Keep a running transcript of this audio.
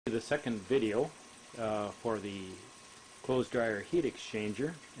The second video for the clothes dryer heat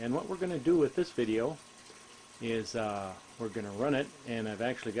exchanger, and what we're going to do with this video is we're going to run it, and I've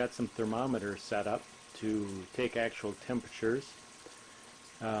actually got some thermometers set up to take actual temperatures.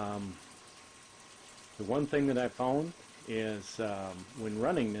 The one thing that I found is when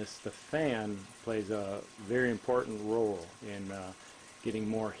running this, the fan plays a very important role in getting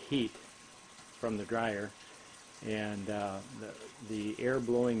more heat from the dryer. And the air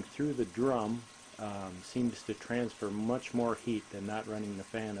blowing through the drum seems to transfer much more heat than not running the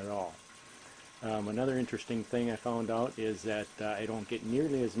fan at all. Another interesting thing I found out is that I don't get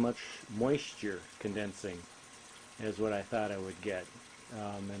nearly as much moisture condensing as what I thought I would get.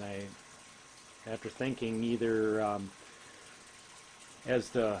 And after thinking, either as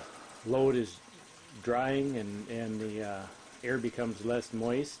the load is drying and the air becomes less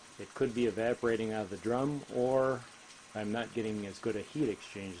moist, it could be evaporating out of the drum, or I'm not getting as good a heat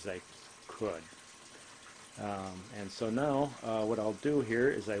exchange as I could. And so now what I'll do here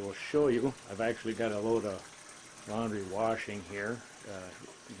is I will show you. I've actually got a load of laundry washing here,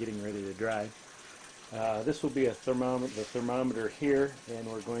 getting ready to dry. This will be the thermometer here, and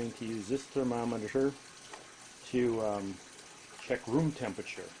we're going to use this thermometer to check room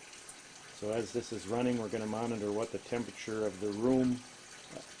temperature. So as this is running, we're going to monitor what the temperature of the room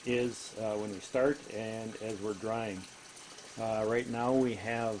is when we start and as we're drying. Right now we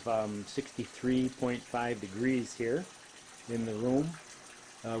have 63.5 degrees here in the room.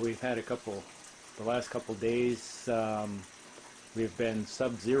 We've had the last couple days we've been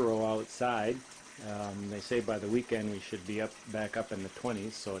sub-zero outside. They say by the weekend we should be back up in the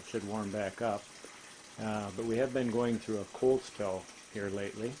 20s, so it should warm back up. But we have been going through a cold spell here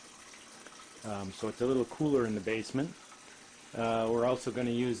lately. So it's a little cooler in the basement. We're also going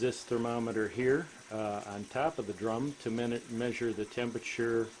to use this thermometer here on top of the drum to measure the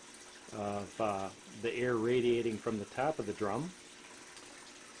temperature of the air radiating from the top of the drum.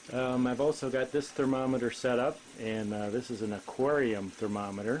 I've also got this thermometer set up, and this is an aquarium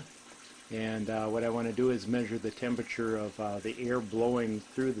thermometer. And what I want to do is measure the temperature of the air blowing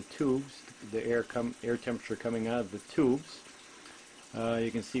through the tubes, the air temperature coming out of the tubes.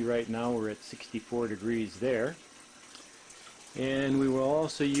 You can see right now we're at 64 degrees there. And we will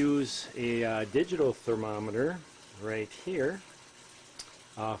also use a digital thermometer right here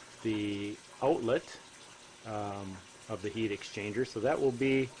off the outlet of the heat exchanger. So that will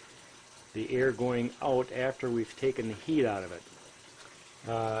be the air going out after we've taken the heat out of it.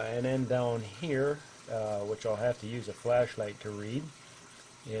 And then down here, which I'll have to use a flashlight to read,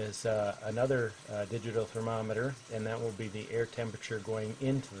 is another digital thermometer, and that will be the air temperature going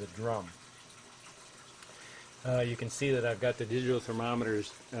into the drum. You can see that I've got the digital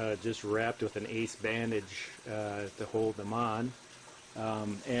thermometers just wrapped with an ace bandage to hold them on,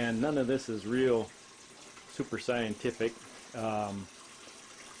 and none of this is real super scientific.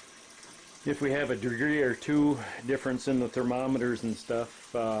 If we have a degree or two difference in the thermometers and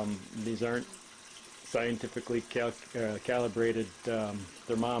stuff, these aren't scientifically calibrated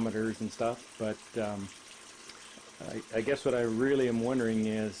thermometers and stuff, but I guess what I really am wondering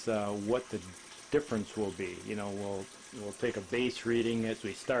is what the difference will be. You know, we'll take a base reading as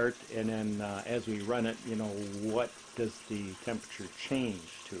we start, and then as we run it, you know, what does the temperature change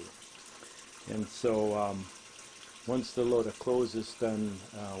to? And so once the load of clothes is done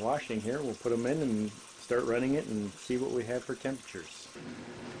washing here, we'll put them in and start running it and see what we have for temperatures.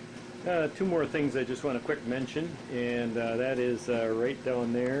 Two more things I just want to quick mention, and that is right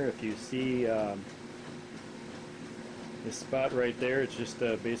down there. If you see this spot right there, it's just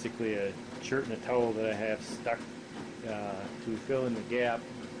basically a shirt and a towel that I have stuck to fill in the gap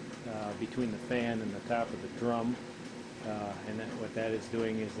between the fan and the top of the drum. And what that is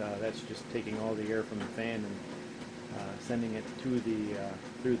doing is that's just taking all the air from the fan and sending it to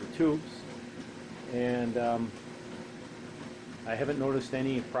through the tubes. And I haven't noticed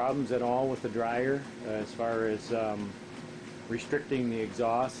any problems at all with the dryer as far as restricting the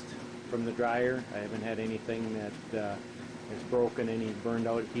exhaust from the dryer. I haven't had anything that has broken, any burned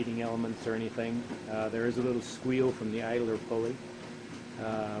out heating elements or anything. There is a little squeal from the idler pulley,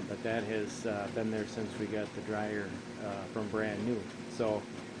 but that has been there since we got the dryer from brand new. So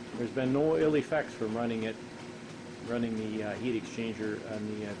there's been no ill effects from running the heat exchanger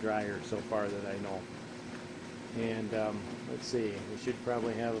on the dryer so far that I know. And let's see, we should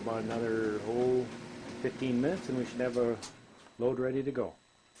probably have about another 15 minutes and we should have a load ready to go.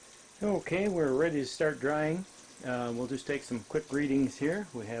 Okay, we're ready to start drying. We'll just take some quick readings here.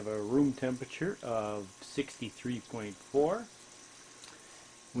 We have a room temperature of 63.4.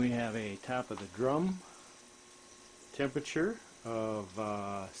 We have a top of the drum temperature of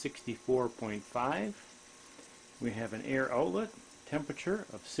 64.5. We have an air outlet temperature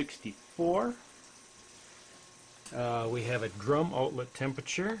of 64. We have a drum outlet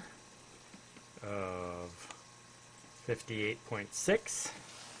temperature of 58.6.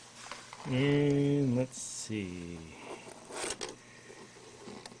 And let's see.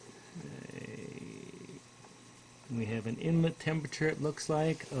 We have an inlet temperature, it looks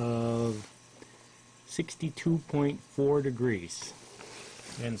like, of 62.4 degrees.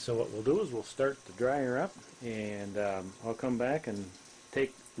 And so what we'll do is we'll start the dryer up, and I'll come back and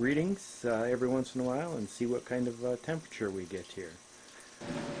take readings every once in a while and see what kind of temperature we get here.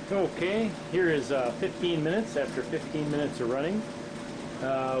 Okay, here is 15 minutes. After 15 minutes of running,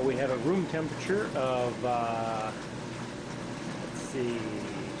 we have a room temperature of, let's see,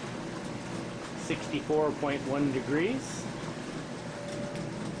 64.1 degrees.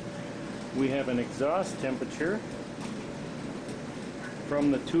 We have an exhaust temperature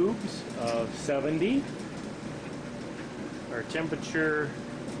from the tubes of 70. Our temperature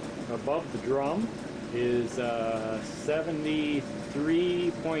above the drum is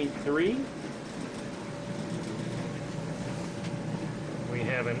 73.3. We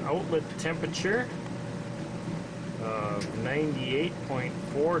have an outlet temperature of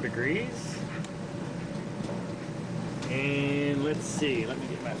 98.4 degrees. And let's see, let me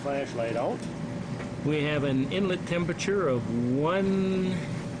get my flashlight out. We have an inlet temperature of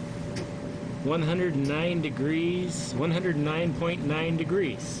 109 degrees, 109.9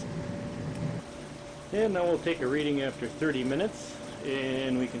 degrees. And now we'll take a reading after 30 minutes,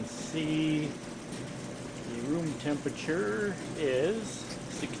 and we can see the room temperature is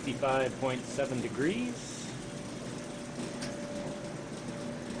 65.7 degrees.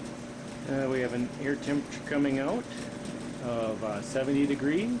 We have an air temperature coming out of 70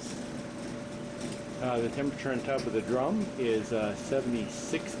 degrees. The temperature on top of the drum is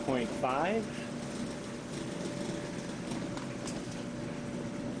 76.5.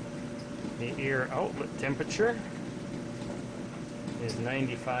 The air outlet temperature is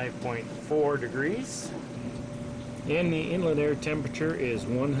 95.4 degrees. And the inlet air temperature is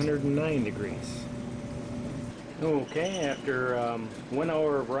 109 degrees. Okay, after 1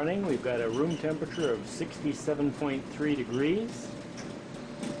 hour of running, we've got a room temperature of 67.3 degrees.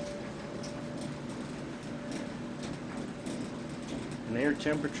 An air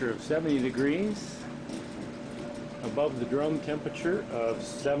temperature of 70 degrees. Above the drum temperature of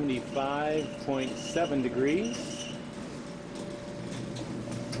 75.7 degrees.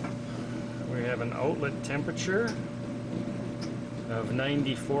 We have an outlet temperature of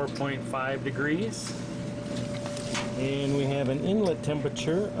 94.5 degrees. And we have an inlet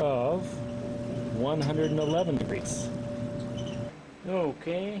temperature of 111 degrees.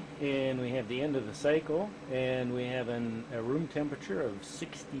 Okay, and we have the end of the cycle, and we have a room temperature of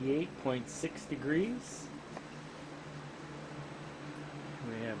 68.6 degrees.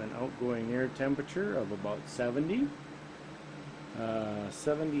 We have an outgoing air temperature of about 70.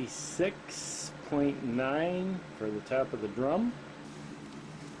 76.9 for the top of the drum.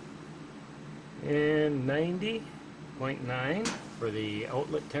 And 90.9 for the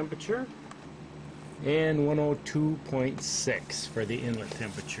outlet temperature, and 102.6 for the inlet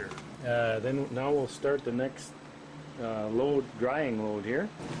temperature. Now we'll start the next drying load here.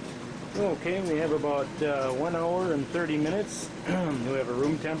 Okay, we have about 1 hour and 30 minutes. We have a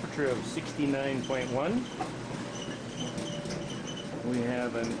room temperature of 69.1. We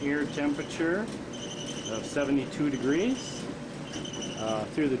have an air temperature of 72 degrees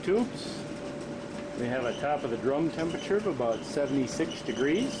through the tubes. We have a top of the drum temperature of about 76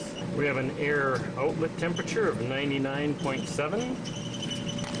 degrees. We have an air outlet temperature of 99.7.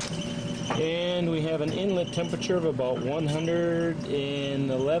 And we have an inlet temperature of about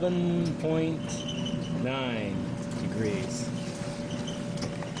 111.9 degrees.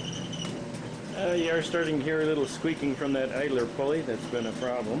 You are starting to hear a little squeaking from that idler pulley. That's been a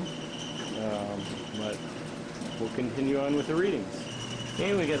problem. But we'll continue on with the readings.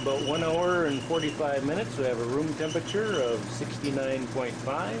 Okay, we got about 1 hour and 45 minutes. We have a room temperature of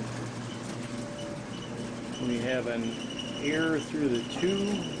 69.5. We have an air through the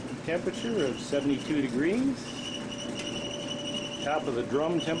tube temperature of 72 degrees. Top of the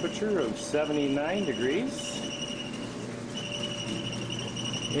drum temperature of 79 degrees.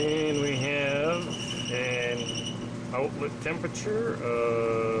 And we have an outlet temperature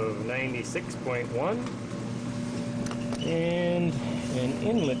of 96.1. And an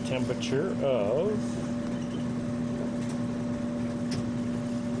inlet temperature of